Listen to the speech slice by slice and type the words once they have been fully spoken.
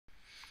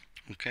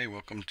Okay,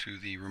 welcome to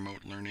the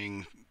remote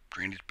learning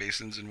drainage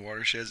basins and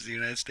watersheds of the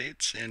United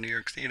States and New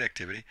York State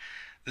activity.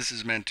 This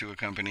is meant to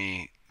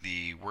accompany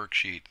the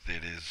worksheet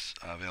that is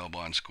available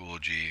on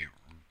Schoology,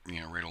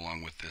 right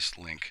along with this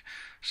link.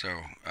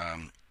 So,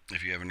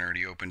 if you haven't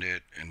already opened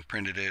it and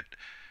printed it,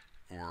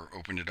 or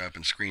opened it up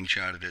and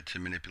screenshotted it to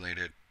manipulate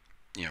it,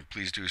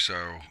 please do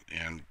so.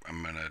 And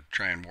I'm going to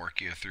try and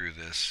work you through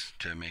this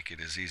to make it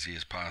as easy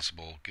as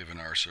possible given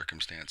our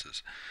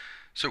circumstances.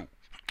 So,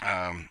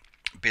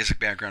 basic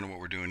background of what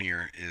we're doing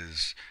here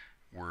is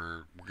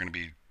we're going to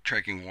be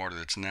tracking water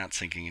that's not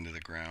sinking into the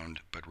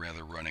ground, but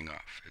rather running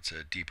off. It's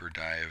a deeper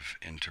dive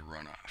into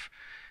runoff.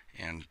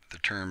 And the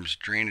terms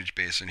drainage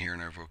basin here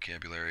in our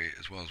vocabulary,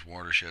 as well as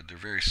watershed, they're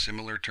very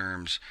similar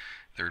terms.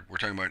 We're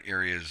talking about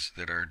areas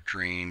that are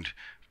drained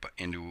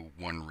into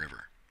one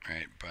river,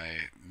 right?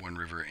 By one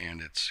river,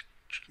 and it's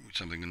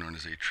something known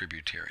as a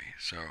tributary.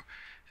 So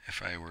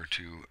if I were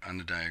to, on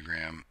the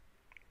diagram,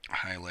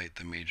 highlight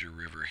the major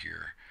river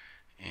here,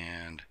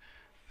 and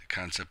the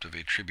concept of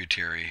a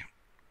tributary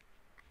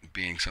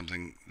being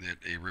something that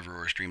a river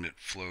or a stream that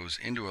flows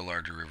into a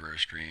larger river or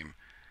stream.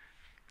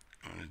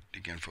 I'm going to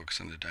again focus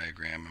on the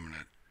diagram. I'm going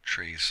to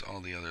trace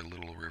all the other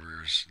little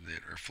rivers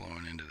that are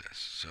flowing into this.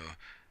 So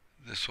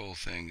this whole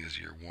thing is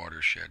your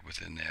watershed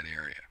within that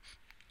area.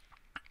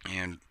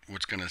 And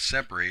what's going to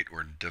separate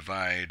or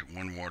divide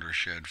one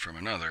watershed from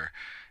another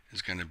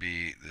is going to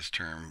be this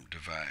term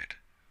divide,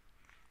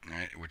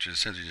 right? Which is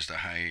essentially just a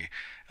high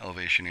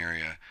elevation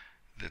area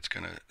that's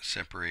going to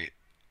separate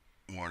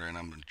water, and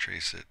I'm going to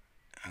trace it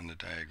on the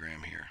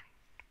diagram here.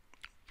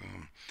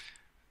 Boom.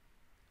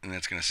 And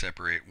that's going to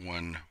separate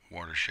one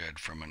watershed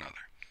from another.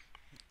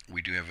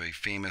 We do have a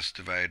famous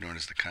divide known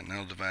as the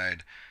Continental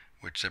Divide,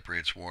 which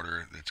separates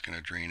water that's going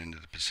to drain into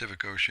the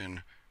Pacific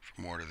Ocean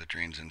from water that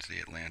drains into the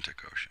Atlantic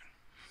Ocean.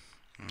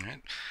 All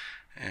right.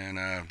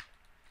 And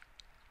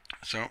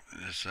so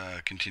this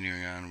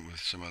continuing on with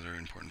some other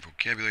important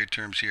vocabulary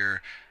terms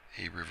here.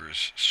 A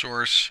river's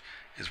source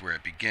is where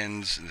it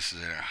begins. This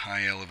is at a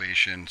high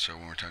elevation, so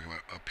when we're talking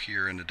about up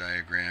here in the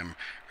diagram,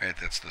 right,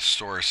 that's the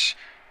source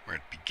where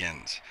it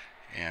begins.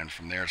 And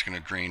from there it's going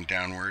to drain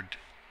downward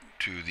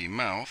to the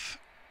mouth,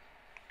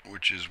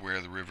 which is where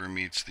the river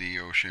meets the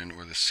ocean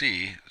or the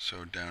sea.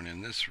 So down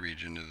in this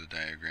region of the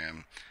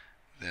diagram,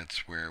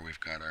 that's where we've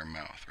got our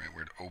mouth, right,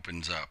 where it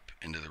opens up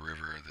into the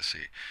river or the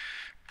sea.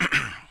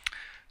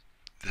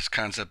 This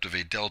concept of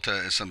a delta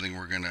is something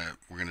we're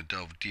gonna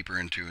delve deeper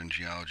into in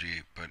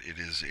geology, but it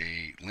is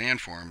a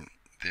landform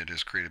that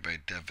is created by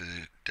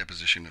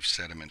deposition of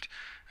sediment.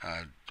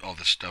 All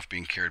the stuff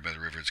being carried by the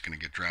river is going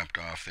to get dropped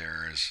off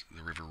there as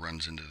the river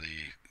runs into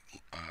the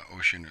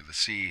ocean or the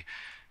sea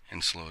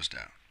and slows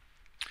down.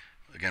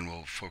 Again,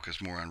 we'll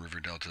focus more on river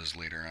deltas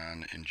later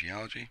on in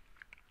geology.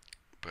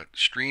 But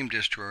stream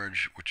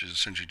discharge, which is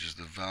essentially just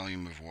the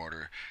volume of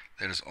water,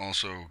 that is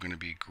also going to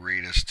be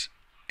greatest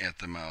at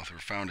the mouth or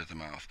found at the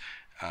mouth.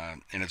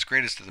 And it's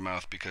greatest at the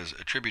mouth because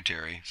a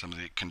tributary,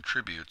 something that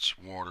contributes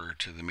water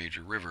to the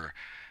major river,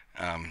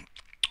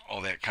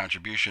 all that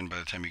contribution, by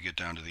the time you get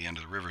down to the end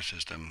of the river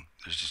system,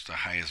 there's just the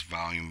highest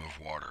volume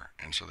of water.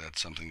 And so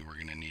that's something we're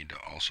going to need to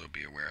also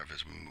be aware of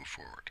as we move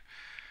forward.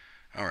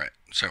 All right,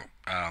 so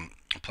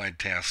applied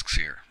tasks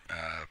here.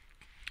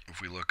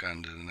 If we look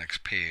on to the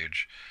next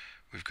page,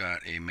 we've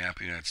got a map of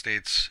the United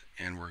States,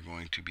 and we're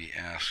going to be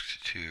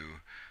asked to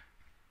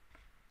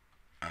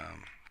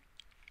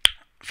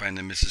find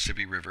the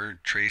Mississippi River,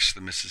 trace the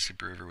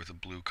Mississippi River with a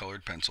blue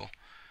colored pencil,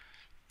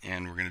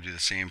 and we're going to do the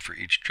same for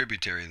each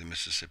tributary of the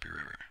Mississippi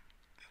River.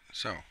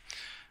 So,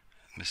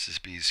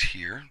 Mississippi's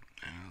here,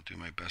 and I'll do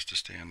my best to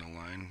stay on the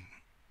line.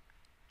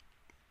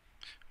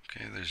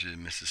 Okay, there's the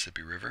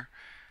Mississippi River,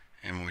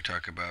 and when we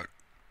talk about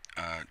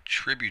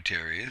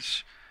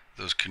tributaries,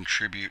 those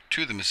contribute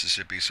to the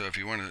Mississippi. So if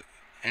you want to,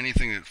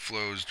 anything that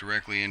flows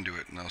directly into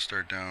it, and I'll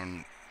start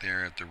down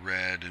there at the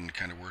red and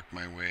kind of work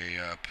my way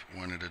up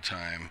one at a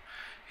time.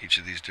 Each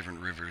of these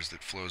different rivers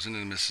that flows into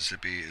the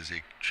Mississippi is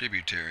a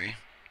tributary,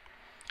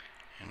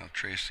 and I'll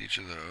trace each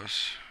of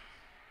those.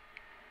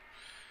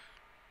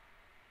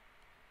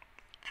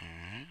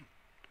 Alright,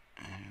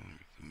 and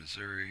the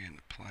Missouri and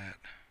the Platte.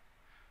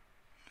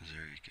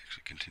 Missouri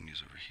actually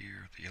continues over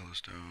here with the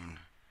Yellowstone,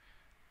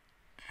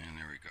 and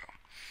there we go.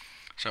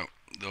 So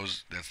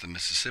that's the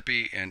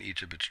Mississippi and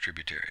each of its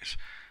tributaries.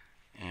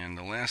 And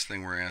the last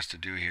thing we're asked to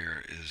do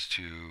here is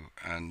to,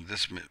 on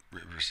this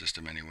river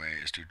system anyway,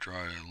 is to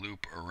draw a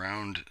loop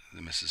around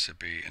the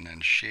Mississippi and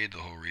then shade the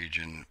whole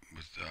region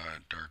with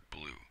dark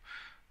blue.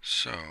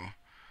 So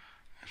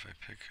if I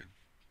pick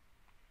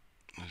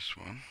this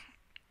one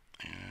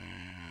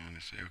and I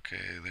say,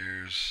 okay,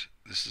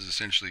 this is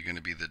essentially going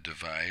to be the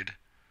divide.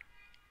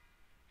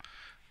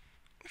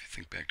 If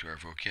you think back to our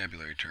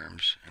vocabulary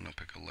terms, and I'll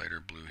pick a lighter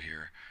blue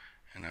here,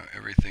 and now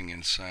everything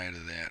inside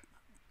of that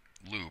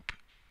loop,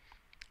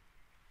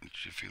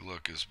 which if you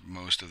look is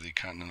most of the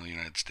continental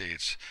United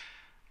States,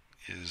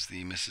 is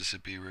the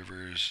Mississippi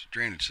River's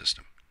drainage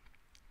system.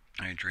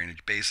 All right,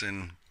 drainage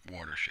basin,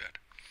 watershed.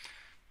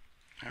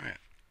 All right,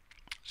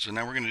 So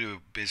now we're going to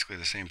do basically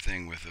the same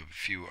thing with a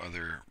few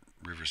other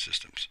river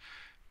systems.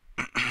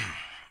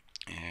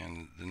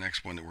 And the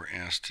next one that we're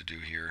asked to do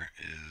here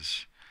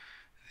is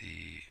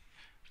the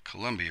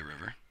Columbia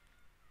River,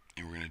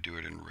 and we're going to do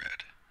it in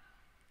red.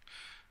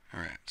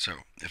 Alright, so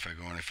if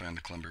I go and I find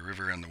the Columbia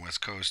River on the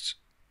west coast,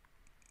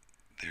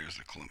 there's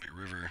the Columbia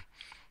River.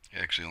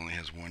 It actually only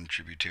has one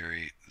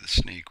tributary, the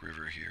Snake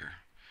River here,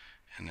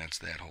 and that's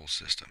that whole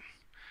system.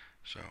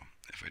 So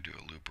if I do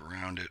a loop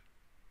around it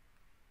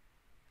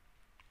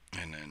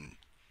and then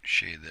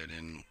shade that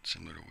in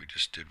similar to what we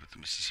just did with the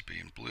Mississippi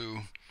in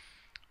blue,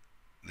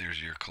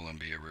 there's your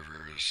Columbia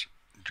River's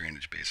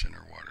drainage basin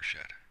or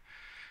watershed.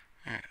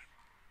 Alright,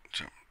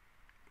 so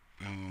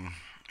boom,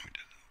 we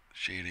did the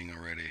shading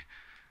already,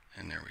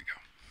 and there we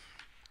go.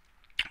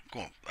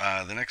 Cool.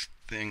 The next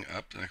thing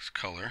up, the next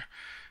color,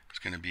 is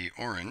going to be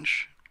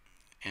orange.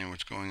 And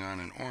what's going on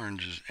in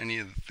orange is any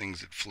of the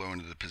things that flow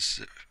into the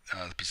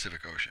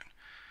Pacific Ocean.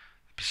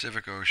 The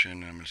Pacific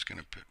Ocean, I'm just going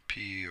to put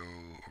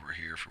PO over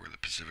here for where the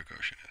Pacific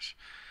Ocean is.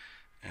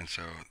 And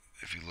so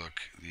if you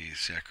look, the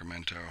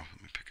Sacramento,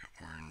 let me pick up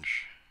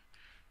orange.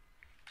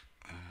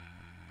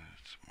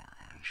 It's more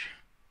orange.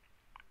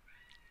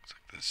 Looks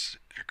like the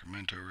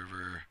Sacramento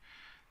River,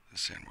 the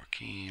San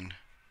Joaquin,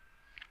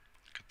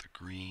 got the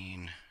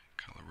green,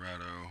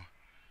 Colorado,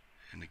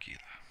 and the Gila.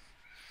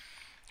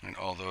 And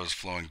all those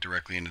flowing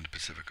directly into the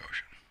Pacific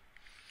Ocean.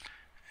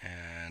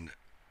 And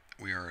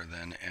we are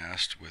then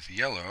asked with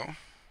yellow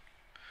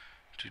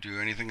to do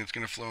anything that's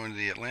going to flow into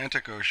the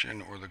Atlantic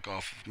Ocean or the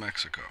Gulf of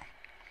Mexico.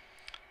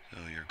 So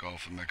your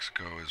Gulf of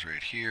Mexico is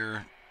right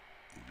here,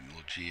 a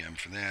little GM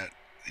for that.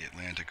 The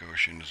Atlantic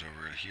Ocean is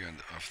over here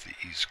off the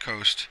east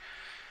coast.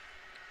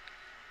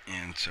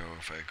 And so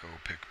if I go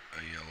pick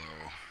a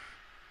yellow,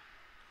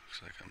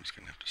 looks like I'm just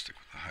going to have to stick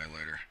with the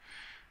highlighter.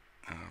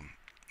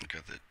 We've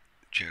got the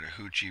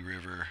Chattahoochee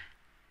River,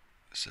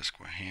 the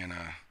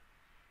Susquehanna,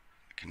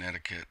 the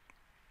Connecticut,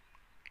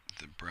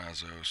 the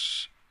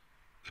Brazos,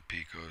 the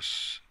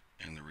Pecos,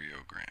 and the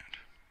Rio Grande.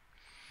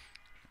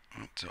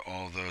 So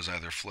all of those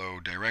either flow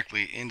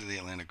directly into the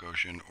Atlantic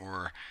Ocean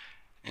or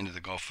into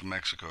the Gulf of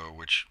Mexico,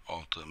 which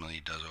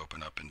ultimately does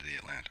open up into the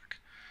Atlantic.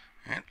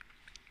 Right?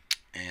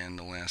 And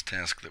the last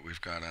task that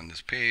we've got on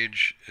this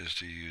page is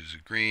to use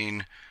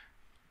green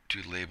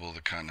to label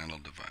the continental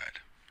divide.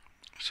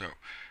 So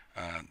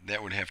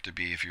that would have to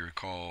be, if you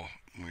recall,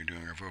 when we were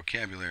doing our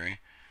vocabulary,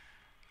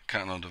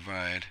 continental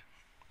divide.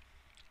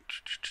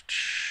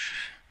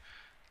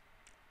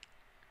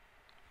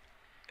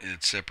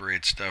 It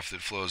separates stuff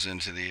that flows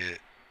into the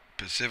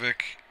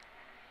Pacific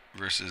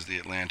versus the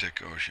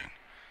Atlantic Ocean.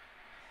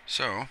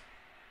 So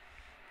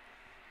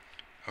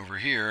over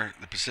here,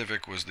 the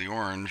Pacific was the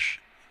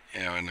orange,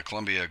 and the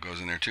Columbia goes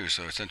in there too.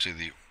 So essentially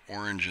the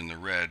orange and the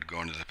red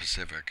go into the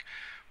Pacific,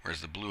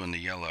 whereas the blue and the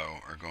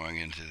yellow are going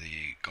into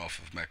the Gulf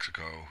of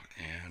Mexico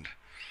and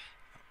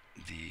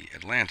the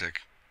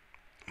Atlantic.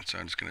 And so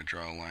I'm just going to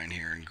draw a line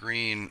here in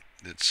green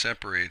that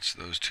separates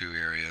those two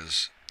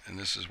areas, and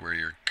this is where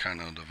your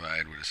continental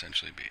divide would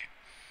essentially be.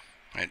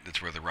 Right?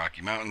 That's where the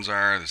Rocky Mountains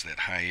are. There's that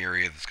high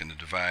area that's going to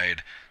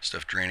divide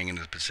stuff draining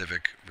into the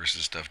Pacific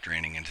versus stuff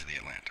draining into the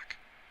Atlantic.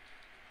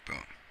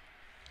 Boom.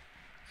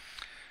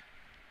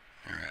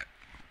 Alright,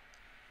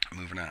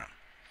 moving on.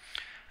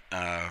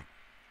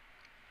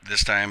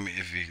 This time,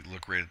 if you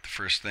look right at the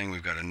first thing,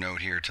 we've got a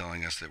note here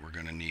telling us that we're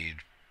going to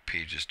need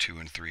pages 2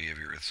 and 3 of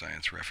your Earth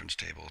Science reference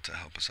table to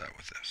help us out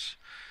with this.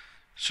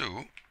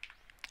 So,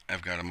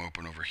 I've got them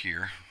open over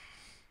here.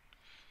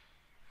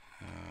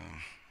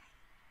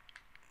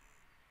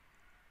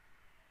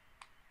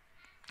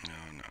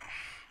 Oh no.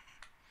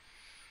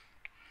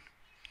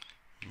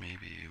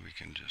 Maybe we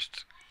can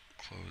just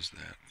close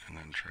that and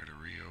then try to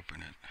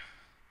reopen it.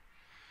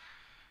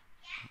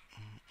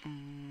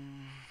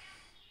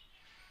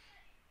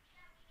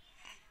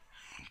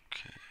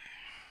 Okay.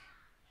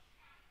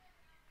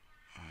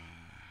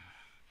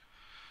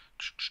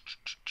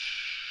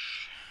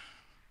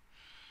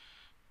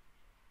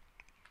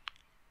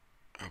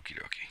 Okie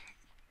dokie.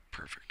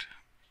 Perfect.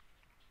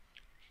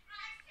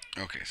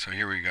 Okay, so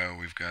here we go.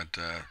 We've got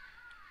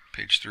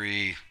page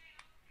 3,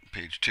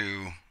 page 2.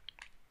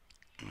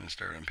 I'm going to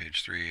start on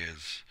page 3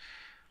 as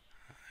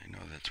I know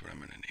that's what I'm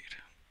going to need.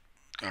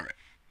 Alright.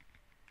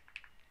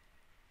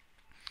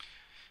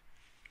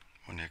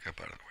 One hiccup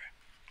out of the way.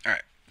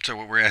 Alright, so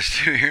what we're asked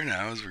to do here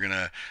now is we're going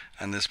to,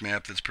 on this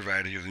map that's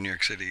provided here, the New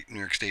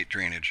York State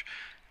drainage,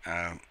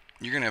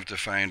 you're going to have to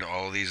find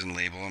all of these and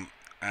label them.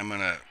 I'm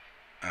going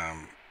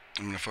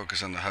to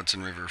focus on the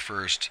Hudson River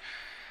first,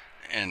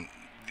 and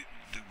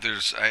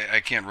I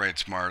can't write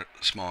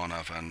small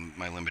enough on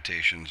my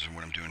limitations and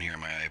what I'm doing here on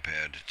my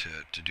iPad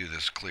to do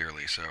this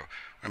clearly. So what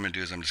I'm going to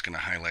do is I'm just going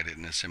to highlight it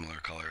in a similar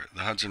color.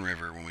 The Hudson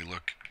River, when we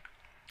look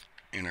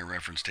in our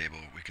reference table,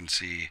 we can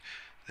see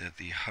that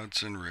the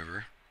Hudson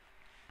River,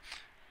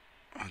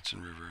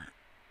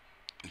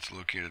 it's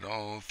located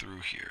all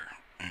through here,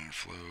 and it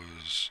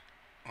flows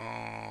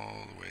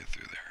all the way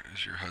through there.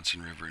 There's your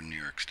Hudson River in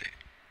New York State,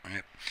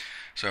 right?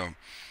 So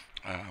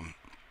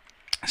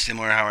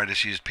Similar to how I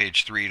just used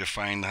page 3 to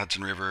find the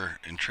Hudson River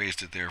and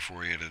traced it there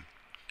for you to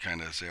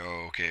kind of say,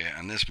 oh, okay,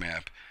 on this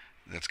map,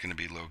 that's going to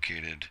be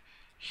located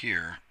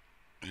here.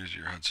 Here's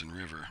your Hudson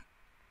River.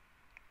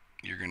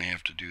 You're going to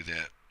have to do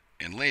that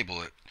and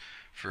label it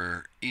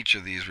for each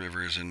of these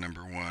rivers in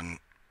number 1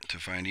 to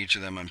find each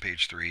of them on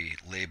page 3,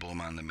 label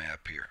them on the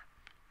map here.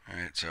 All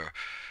right, so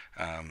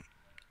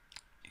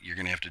you're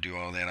going to have to do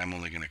all that. I'm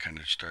only going to kind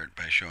of start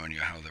by showing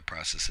you how the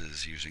process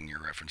is using your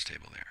reference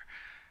table there.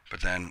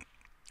 But then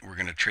we're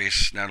going to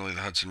trace not only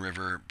the Hudson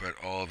River, but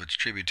all of its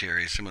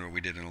tributaries, similar to what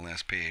we did in the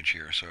last page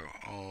here. So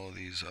all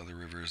these other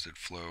rivers that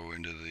flow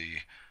into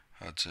the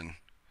Hudson,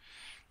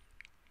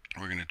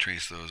 we're going to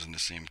trace those in the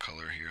same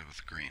color here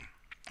with green.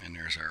 And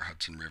there's our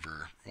Hudson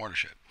River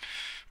watershed.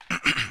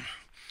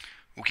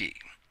 Okay,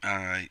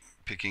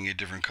 picking a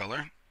different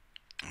color.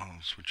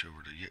 I'll switch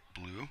over to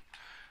blue.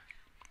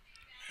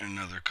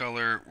 Another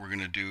color, we're going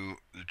to do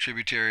the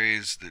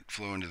tributaries that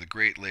flow into the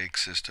Great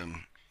Lakes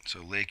system. So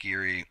Lake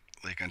Erie,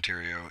 Lake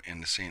Ontario,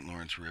 and the St.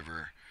 Lawrence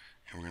River.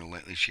 And we're going to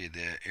lightly shade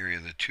the area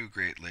of the 2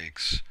 Great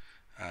Lakes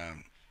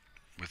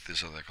with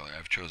this other color.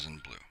 I've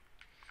chosen blue.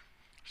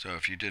 So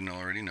if you didn't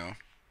already know,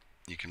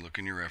 you can look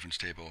in your reference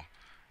table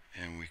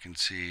and we can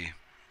see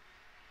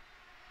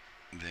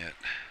that,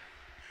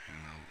 and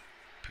I'll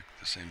pick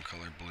the same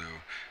color,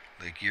 blue.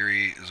 Lake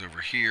Erie is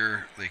over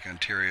here, Lake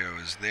Ontario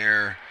is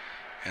there,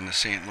 and the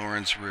St.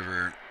 Lawrence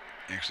River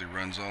actually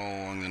runs all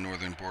along the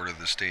northern border of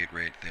the state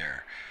right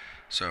there.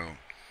 So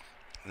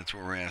that's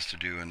what we're asked to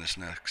do in this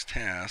next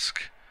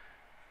task.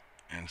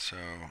 And so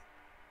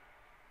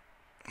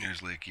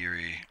here's Lake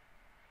Erie,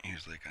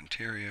 here's Lake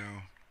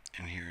Ontario,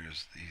 and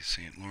here's the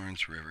St.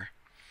 Lawrence River.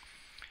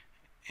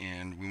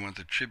 And we want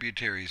the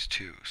tributaries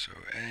too, so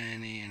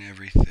any and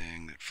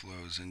everything that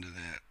flows into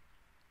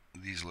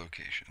these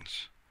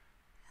locations.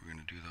 We're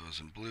going to do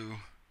those in blue.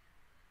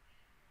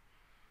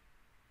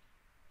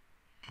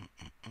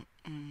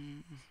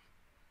 And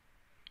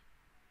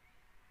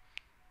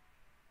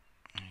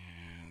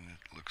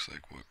it looks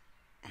like what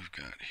we've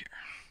got here.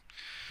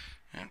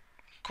 Yeah,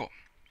 cool.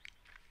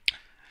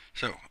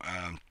 So,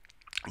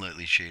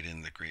 lightly shade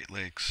in the Great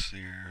Lakes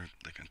here,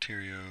 Lake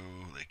Ontario,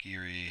 Lake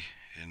Erie,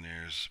 and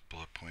there's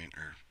bullet point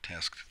or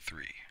task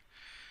 3.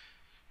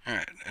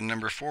 Alright, and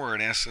number 4,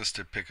 it asks us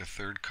to pick a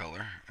third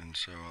color, and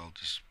so I'll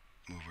just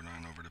move it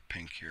on over to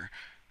pink here.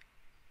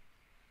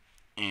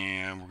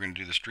 And we're going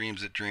to do the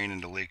streams that drain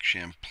into Lake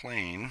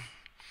Champlain,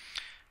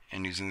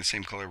 and using the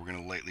same color, we're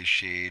going to lightly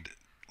shade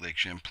Lake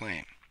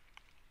Champlain.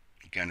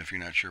 Again, if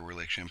you're not sure where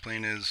Lake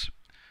Champlain is,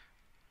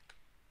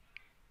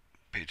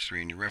 page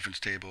 3 in your reference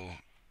table,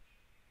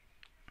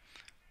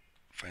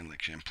 find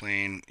Lake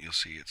Champlain. You'll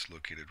see it's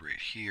located right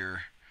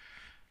here.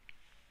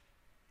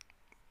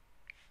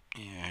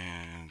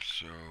 And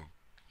so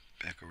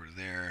back over to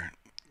there.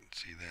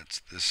 See,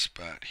 that's this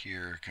spot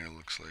here. Kind of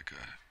looks like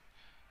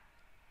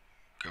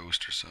a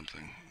ghost or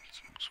something.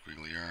 Some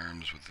squiggly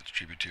arms with its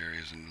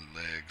tributaries and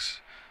legs.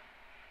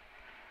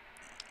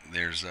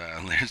 There's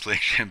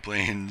Lake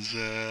Champlain's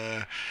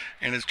and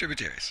its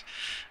tributaries.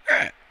 All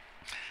right,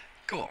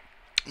 cool.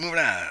 Moving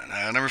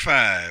on. Number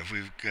 5,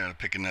 we've got to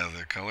pick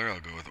another color. I'll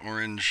go with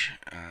orange.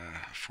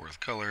 4th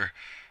color.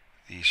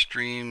 The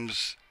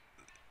streams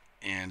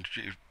and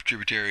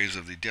tributaries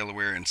of the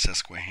Delaware and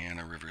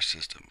Susquehanna river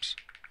systems.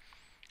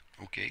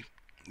 Okay,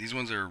 these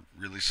ones are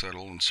really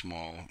subtle and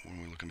small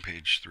when we look on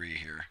page 3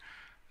 here.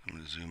 I'm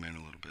going to zoom in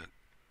a little bit.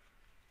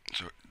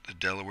 So the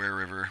Delaware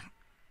River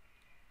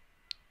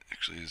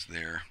actually is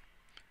there.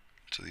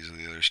 So these are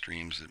the other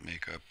streams that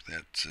make up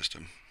that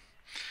system.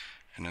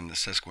 And then the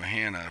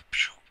Susquehanna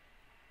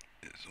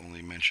is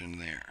only mentioned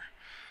there.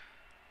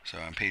 So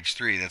on page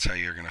 3, that's how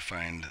you're going to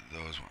find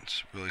those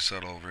ones. Really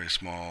subtle, very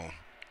small.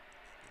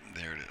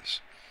 There it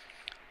is.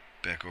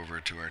 Back over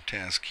to our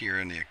task here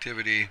in the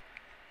activity.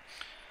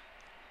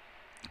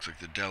 Looks like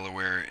the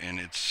Delaware and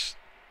its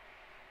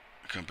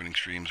accompanying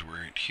streams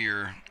were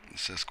here. The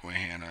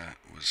Susquehanna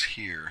was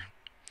here.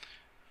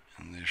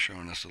 And they're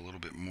showing us a little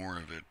bit more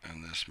of it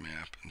on this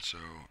map. And so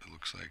it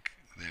looks like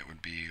that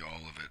would be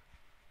all of it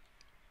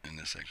in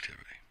this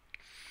activity.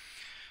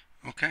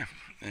 Okay,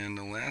 and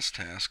the last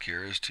task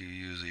here is to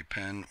use a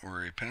pen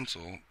or a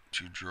pencil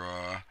to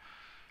draw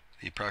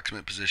the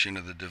approximate position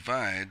of the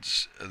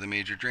divides of the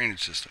major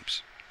drainage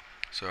systems.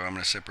 So I'm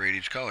going to separate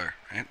each color,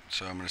 right?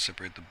 So I'm going to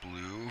separate the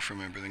blue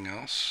from everything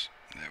else.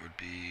 That would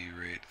be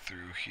right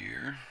through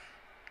here.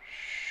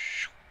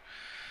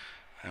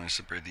 I'm going to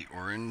separate the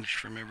orange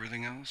from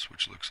everything else,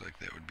 which looks like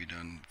that would be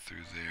done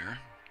through there.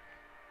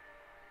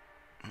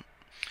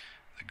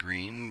 The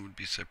green would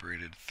be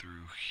separated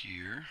through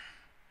here,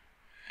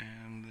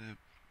 and the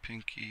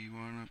pinky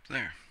one up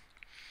there.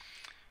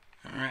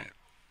 Alright,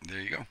 there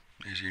you go.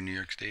 There's your New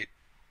York State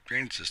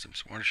drainage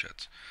systems,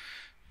 watersheds.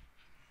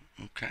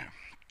 Okay,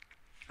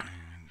 and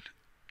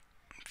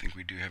I think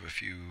we do have a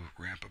few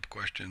wrap-up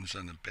questions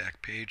on the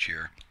back page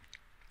here,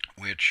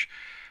 which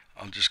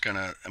I'm just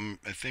gonna,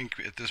 I think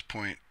at this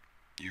point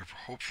you're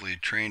hopefully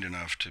trained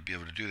enough to be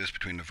able to do this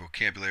between the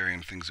vocabulary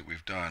and things that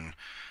we've done.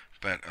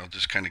 but I'll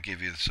just kind of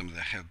give you some of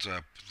the heads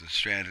up, the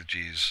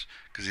strategies,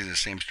 because these are the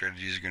same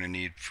strategies you're going to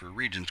need for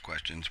Regents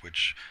questions,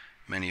 which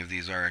many of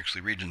these are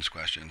actually Regents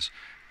questions,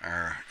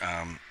 are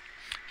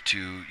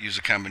to use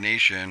a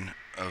combination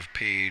of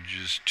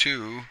pages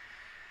 2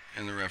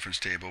 in the reference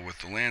table with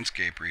the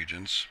landscape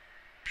regions,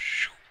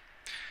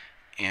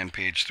 and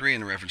page 3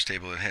 in the reference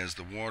table that has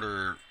the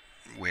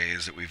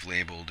waterways that we've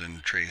labeled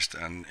and traced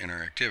in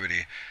our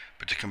activity,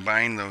 but to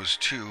combine those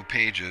two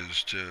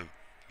pages to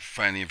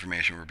find the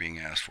information we're being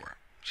asked for.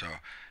 So,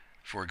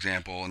 for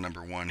example, in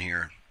number 1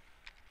 here,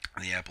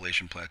 the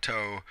Appalachian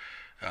Plateau,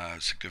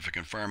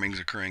 significant farming is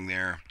occurring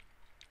there.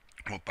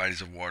 What bodies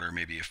of water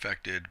may be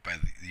affected by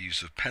the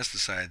use of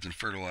pesticides and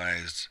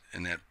fertilized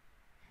in that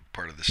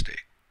part of the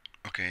state?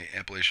 Okay,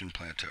 Appalachian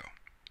Plateau.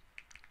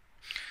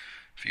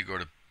 If you go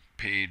to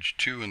page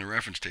 2 in the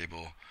reference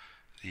table,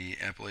 the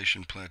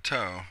Appalachian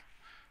Plateau,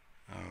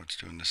 oh, it's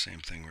doing the same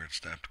thing where it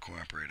stopped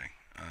cooperating.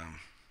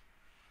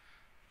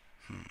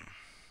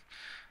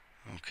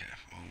 Okay,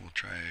 well, we'll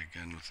try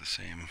again with the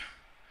same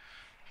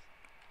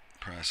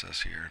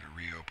process here to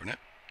reopen it.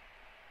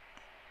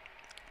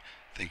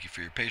 Thank you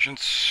for your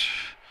patience.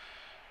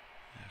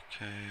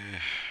 Okay.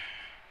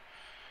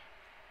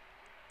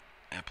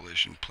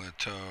 Appalachian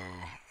Plateau,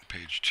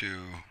 page 2.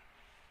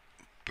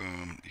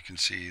 Boom. You can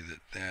see that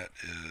that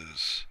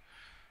is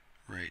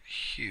right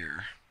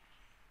here.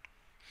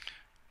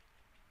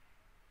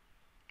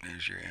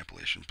 There's your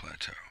Appalachian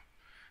Plateau.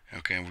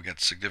 Okay, and we've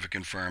got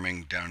significant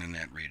farming down in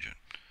that region.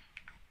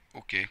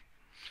 Okay.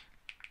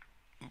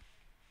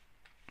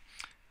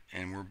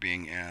 And we're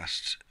being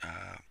asked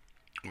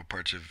what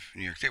parts of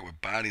New York State,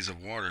 what bodies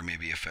of water may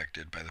be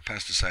affected by the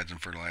pesticides and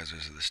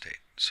fertilizers of the state.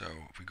 So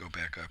if we go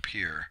back up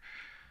here,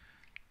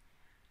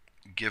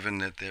 given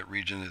that that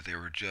region that they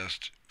were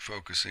just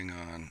focusing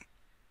on,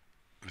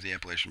 the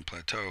Appalachian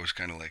Plateau, is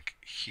kind of like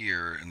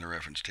here in the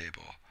reference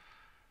table.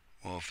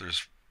 Well, if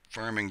there's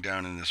farming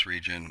down in this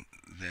region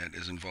that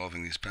is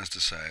involving these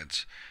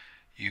pesticides,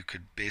 you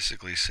could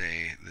basically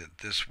say that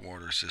this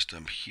water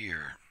system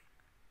here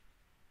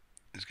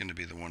is going to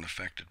be the one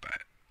affected by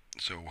it.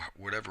 So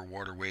whatever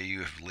waterway you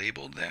have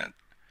labeled that,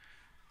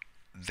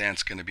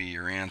 that's going to be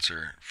your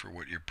answer for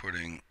what you're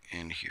putting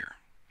in here.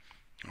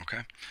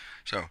 Okay,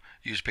 so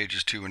use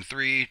pages 2 and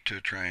 3 to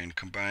try and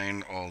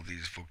combine all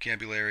these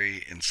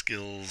vocabulary and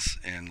skills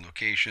and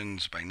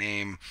locations by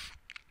name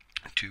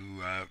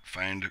to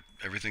find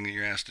everything that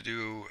you're asked to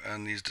do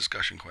on these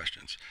discussion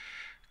questions.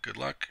 Good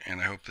luck,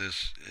 and I hope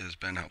this has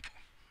been helpful.